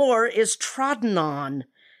 the more is trodden on,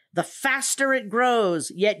 the faster it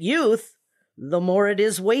grows, yet youth, the more it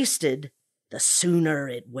is wasted, the sooner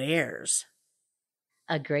it wears.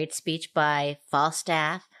 A great speech by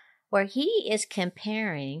Falstaff, where he is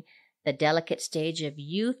comparing the delicate stage of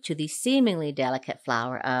youth to the seemingly delicate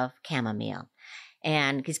flower of chamomile.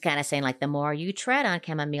 And he's kind of saying, like, the more you tread on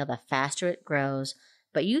chamomile, the faster it grows.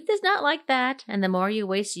 But youth is not like that, and the more you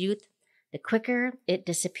waste youth, the quicker it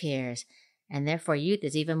disappears. And therefore, youth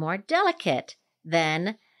is even more delicate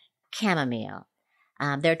than chamomile.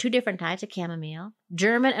 There are two different types of chamomile,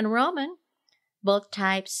 German and Roman. Both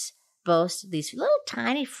types boast these little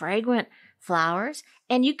tiny fragrant flowers,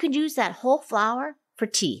 and you can use that whole flower for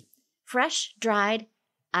tea. Fresh, dried,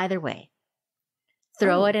 either way.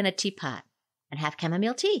 Throw it in a teapot and have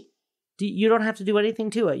chamomile tea. You don't have to do anything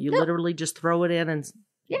to it. You literally just throw it in and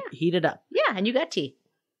heat it up. Yeah, and you got tea.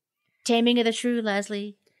 Taming of the Shrew,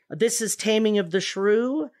 Leslie. This is Taming of the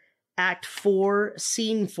Shrew, Act 4,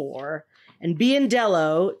 Scene 4. And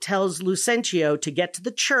Biondello tells Lucentio to get to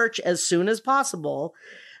the church as soon as possible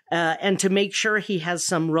and to make sure he has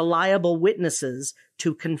some reliable witnesses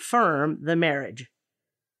to confirm the marriage.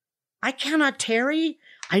 I cannot tarry.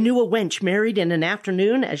 I knew a wench married in an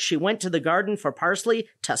afternoon as she went to the garden for parsley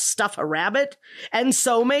to stuff a rabbit, and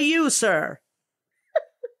so may you, sir.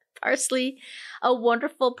 Parsley, a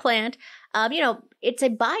wonderful plant. It's a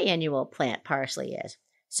biannual plant, parsley is.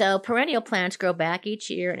 So perennial plants grow back each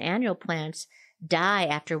year, and annual plants die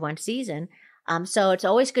after one season. So it's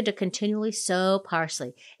always good to continually sow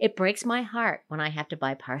parsley. It breaks my heart when I have to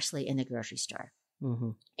buy parsley in the grocery store.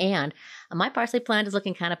 Mm-hmm. And my parsley plant is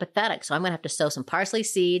looking kind of pathetic, so I'm going to have to sow some parsley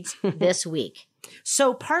seeds this week.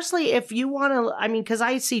 So parsley, if you want to, I mean, because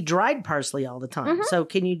I see dried parsley all the time. Mhm. So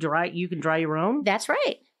can you can dry your own? That's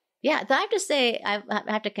right. Yeah, I have to say, I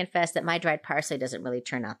have to confess that my dried parsley doesn't really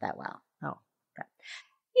turn out that well. Oh. But,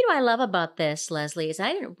 you know what I love about this, Leslie, is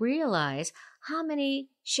I didn't realize how many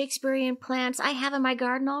Shakespearean plants I have in my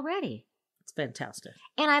garden already. It's fantastic.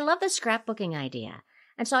 And I love the scrapbooking idea.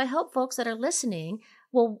 And so I hope folks that are listening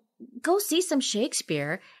will go see some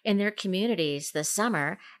Shakespeare in their communities this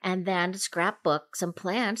summer and then scrapbook some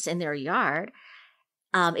plants in their yard.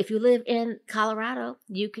 If you live in Colorado,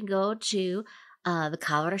 you can go to the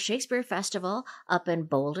Colorado Shakespeare Festival up in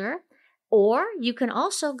Boulder, or you can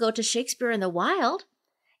also go to Shakespeare in the Wild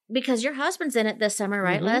because your husband's in it this summer,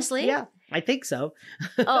 right, Mhm. Leslie? Yeah, I think so.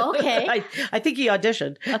 Oh, okay. I think he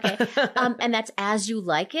auditioned. Okay. And that's As You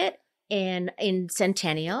Like It in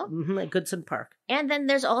Centennial. At Goodson Park. And then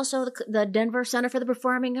there's also the Denver Center for the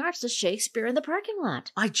Performing Arts, the Shakespeare in the parking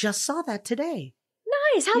lot. I just saw that today.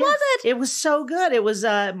 Nice. How Yeah. was it? It was so good. It was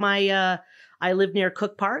I live near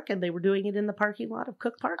Cook Park, and they were doing it in the parking lot of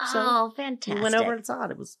Cook Park. So Oh, fantastic. we went over and saw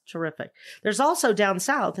it. It was terrific. There's also down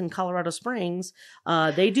south in Colorado Springs,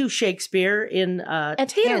 they do Shakespeare in At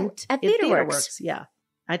tent. in TheaterWorks. Yeah.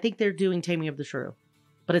 I think they're doing Taming of the Shrew.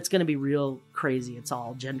 But it's going to be real crazy. It's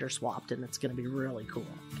all gender swapped, and it's going to be really cool.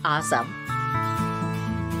 Awesome.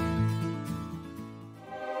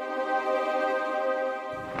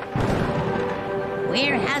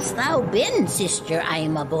 Where hast thou been, sister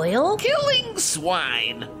Ima Boyle? Killing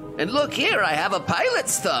swine. And look here, I have a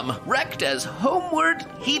pilot's thumb, wrecked as homeward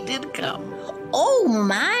he did come. Oh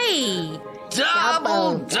my!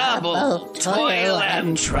 Double, toil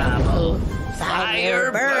and trouble,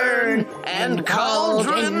 fire burn and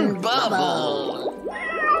cauldron bubble.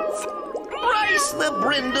 Thrice the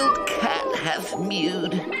brindled cat hath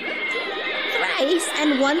mewed. Thrice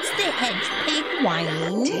and once the hedge pig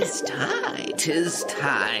whined. 'Tis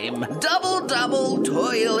time. Double,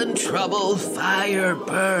 toil and trouble, fire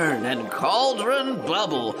burn and cauldron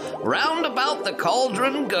bubble. Round about the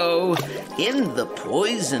cauldron go, in the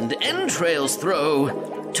poisoned entrails throw.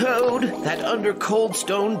 Toad, that under cold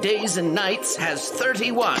stone days and nights has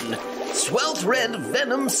 31, swelt red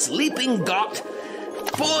venom sleeping got.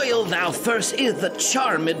 Boil now first i' the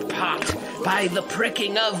charmed pot. By the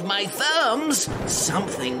pricking of my thumbs,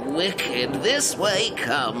 something wicked this way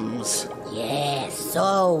comes. Yes,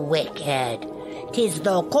 so wicked. 'Tis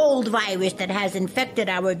the cold virus that has infected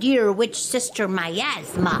our dear witch sister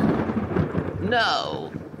Miasma.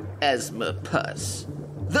 No, Esmapus.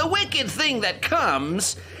 The wicked thing that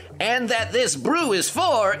comes, and that this brew is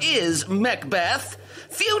for, is Macbeth,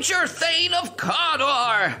 future Thane of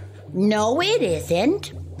Cawdor. No, it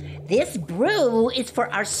isn't. This brew is for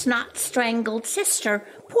our snot-strangled sister,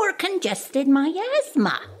 poor congested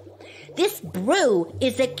Miasma. This brew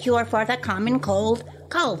is a cure for the common cold,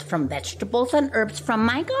 culled from vegetables and herbs from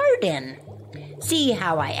my garden. See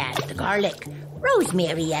how I add the garlic,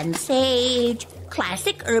 rosemary, and sage,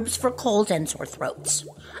 classic herbs for colds and sore throats.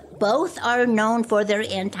 Both are known for their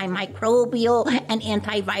antimicrobial and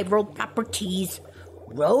antiviral properties.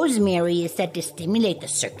 Rosemary is said to stimulate the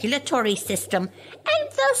circulatory system and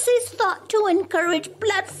thus is thought to encourage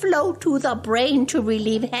blood flow to the brain to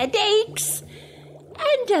relieve headaches.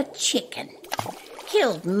 And a chicken,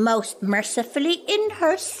 killed most mercifully in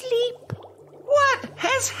her sleep. What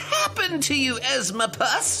has happened to you,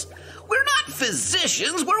 Esmapus? We're not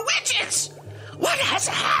physicians, we're witches. What has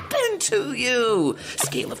happened to you?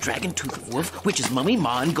 Scale of dragon, tooth of wolf, witch's mummy,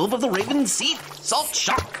 maw, and gulp of the raven, seed, salt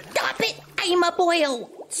shark. Stop it, I'm a boil.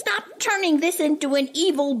 Stop turning this into an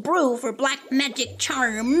evil brew for black magic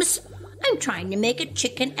charms. I'm trying to make a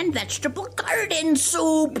chicken and vegetable garden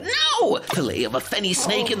soup. No! Fillet of a fenny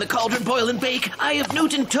snake in the cauldron, boil and bake. Eye of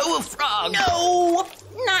newt and toe of frog. No,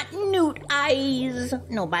 not newt eyes.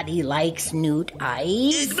 Nobody likes newt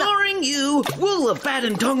eyes. Ignoring you. Wool of bat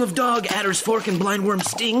and dung of dog, adder's fork and blindworm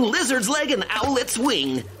sting, lizard's leg and owlet's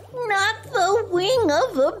wing. Not the wing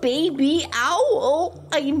of a baby owl.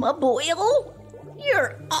 I'm a boil.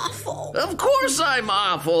 You're awful. Of course I'm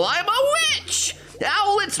awful. I'm a witch.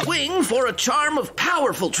 Owlet's wing for a charm of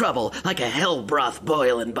powerful trouble, like a hell broth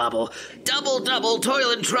boil and bubble. Double,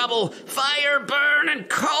 toil and trouble, fire burn and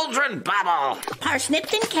cauldron bubble.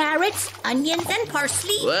 Parsnips and carrots, onions and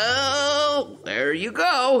parsley. Well, there you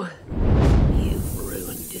go. You've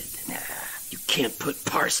ruined it. You can't put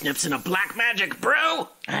parsnips in a black magic brew.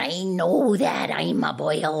 I know that, I'm a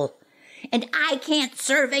boil. And I can't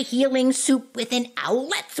serve a healing soup with an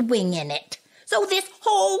owlet's wing in it. So this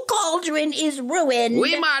whole cauldron is ruined.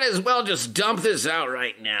 We might as well just dump this out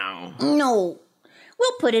right now. No,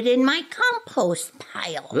 we'll put it in my compost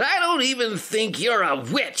pile. I don't even think you're a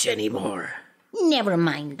witch anymore. Never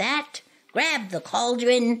mind that. Grab the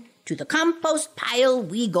cauldron. To the compost pile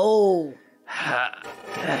we go.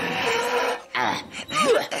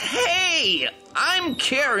 Hey, I'm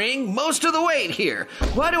carrying most of the weight here.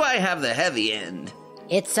 Why do I have the heavy end?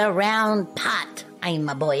 It's a round pot, I'm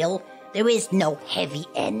a boil. There is no heavy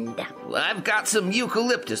end. Well, I've got some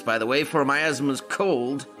eucalyptus, by the way, for my asthma's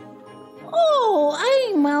cold.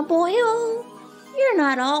 Oh, I'm a boil. You're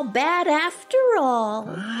not all bad after all.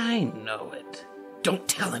 I know it. Don't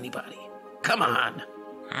tell anybody. Come on.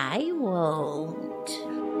 I won't.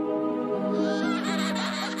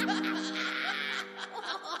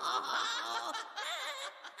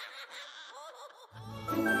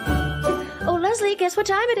 Oh, Leslie, guess what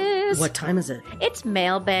time it is? What time is it? It's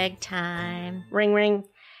mailbag time. Ring, ring.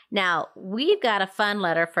 Now, we've got a fun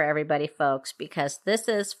letter for everybody, folks, because this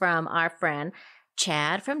is from our friend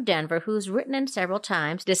Chad from Denver, who's written in several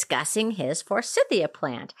times discussing his Forsythia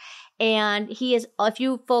plant. And he is, if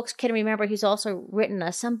you folks can remember, he's also written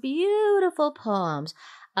us some beautiful poems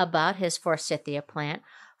about his Forsythia plant,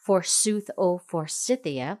 Forsooth, O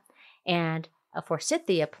Forsythia. And a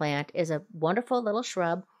Forsythia plant is a wonderful little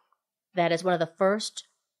shrub that is one of the first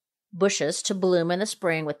bushes to bloom in the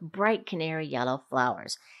spring with bright canary yellow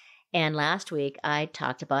flowers. And last week I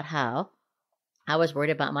talked about how I was worried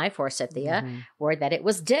about my Forsythia, worried that it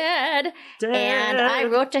was dead. And I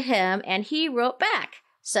wrote to him and he wrote back.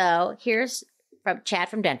 So here's from Chad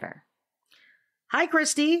from Denver. Hi,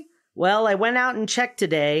 Christy. Well, I went out and checked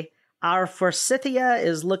today. Our Forsythia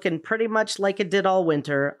is looking pretty much like it did all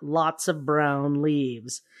winter. Lots of brown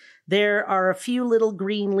leaves. There are a few little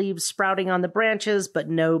green leaves sprouting on the branches, but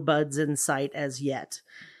no buds in sight as yet.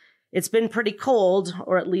 It's been pretty cold,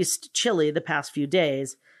 or at least chilly, the past few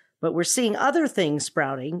days, but we're seeing other things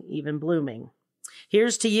sprouting, even blooming.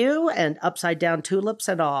 Here's to you and upside-down tulips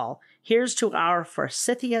and all. Here's to our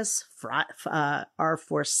Forsythia's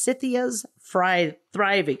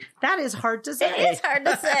thriving. That is hard to say. It is hard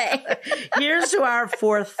to say. Here's to our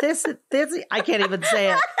Forsythia. I can't even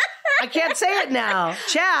say it. I can't say it now.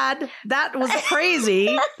 Chad, that was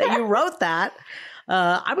crazy that you wrote that.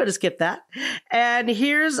 I'm going to skip that. And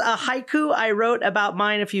here's a haiku I wrote about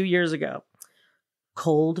mine a few years ago.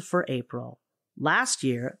 Cold for April. Last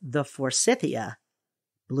year, the Forsythia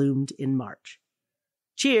bloomed in March.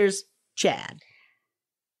 Cheers, Chad.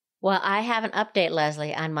 Well, I have an update,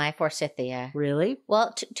 Leslie, on my Forsythia. Really?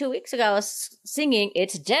 Well, 2 weeks ago I was singing,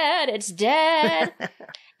 "It's dead, it's dead."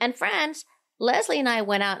 And friends, Leslie and I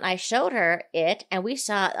went out and I showed her it, and we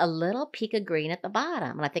saw a little peak of green at the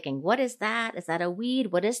bottom. And I'm thinking, what is that? Is that a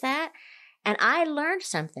weed? What is that? And I learned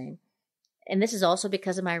something, and this is also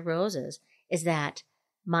because of my roses, is that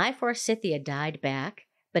my Forsythia died back,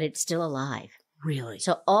 but it's still alive. Really?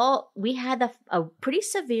 So we had a pretty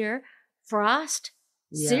severe frost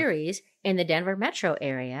series in the Denver metro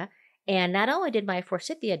area. And not only did my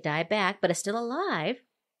Forsythia die back, but it's still alive,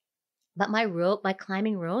 but my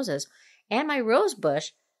climbing roses and my rose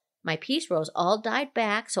bush, my peace rose, all died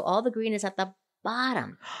back. So all the green is at the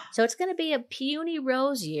bottom. So it's going to be a puny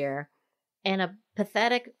rose year and a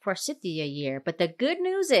pathetic Forsythia year. But the good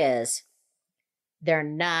news is they're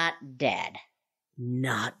not dead.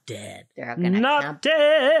 Not dead. They're gonna not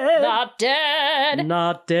dead. Not dead.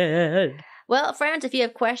 Not dead. Well, friends, if you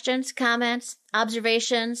have questions, comments,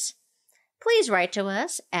 observations, please write to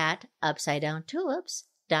us at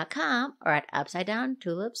upsidedowntulips.com or at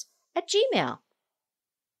upsidedowntulips@gmail.com.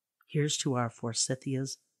 Here's to our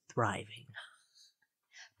Forsythia's thriving.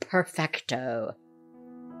 Perfecto.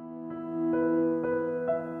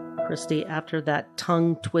 Christy, after that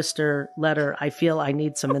tongue twister letter, I feel I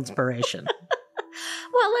need some inspiration.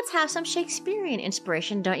 Well, let's have some Shakespearean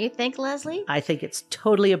inspiration, don't you think, Leslie? I think it's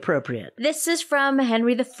totally appropriate. This is from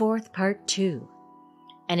Henry IV, Part 2.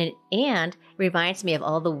 And it reminds me of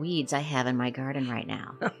all the weeds I have in my garden right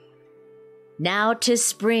now. Now 'tis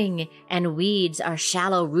spring, and weeds are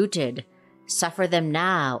shallow-rooted. Suffer them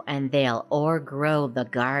now, and they'll o'ergrow the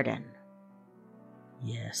garden.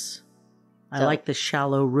 Yes. I like the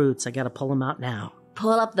shallow roots. I got to pull them out now.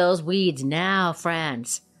 Pull up those weeds now,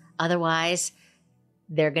 friends. Otherwise,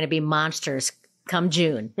 they're going to be monsters come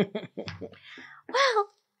June. Well,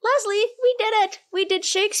 Leslie, we did it. We did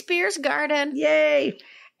Shakespeare's Garden. Yay!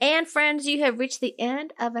 And friends, you have reached the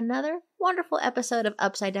end of another wonderful episode of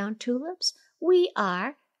Upside Down Tulips. We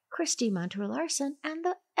are Christy Montour-Larson, and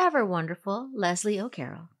the ever-wonderful Leslie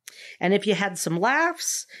O'Carroll. And if you had some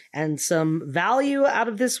laughs and some value out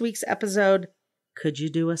of this week's episode, could you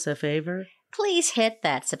do us a favor? Please hit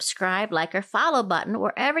that subscribe, like, or follow button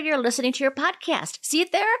wherever you're listening to your podcast. See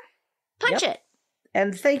it there? Punch it.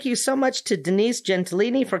 And thank you so much to Denise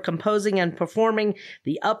Gentilini for composing and performing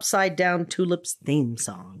the Upside Down Tulips theme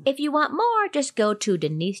song. If you want more, just go to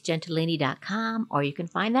denisegentilini.com, or you can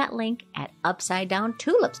find that link at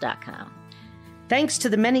upsidedowntulips.com. Thanks to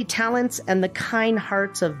the many talents and the kind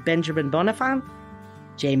hearts of Benjamin Bonifant,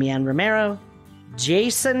 Jamie Ann Romero,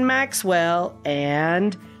 Jason Maxwell,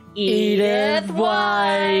 and Edith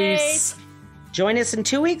Weiss. Join us in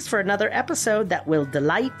 2 weeks for another episode that will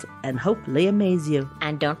delight and hopefully amaze you.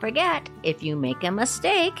 And don't forget, if you make a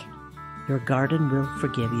mistake, your garden will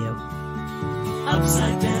forgive you.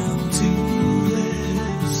 Upside down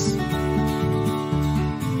tulips.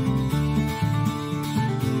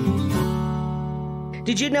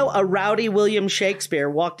 Did you know a rowdy William Shakespeare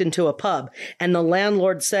walked into a pub and the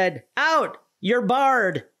landlord said, "Out, you're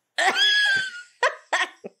Bard."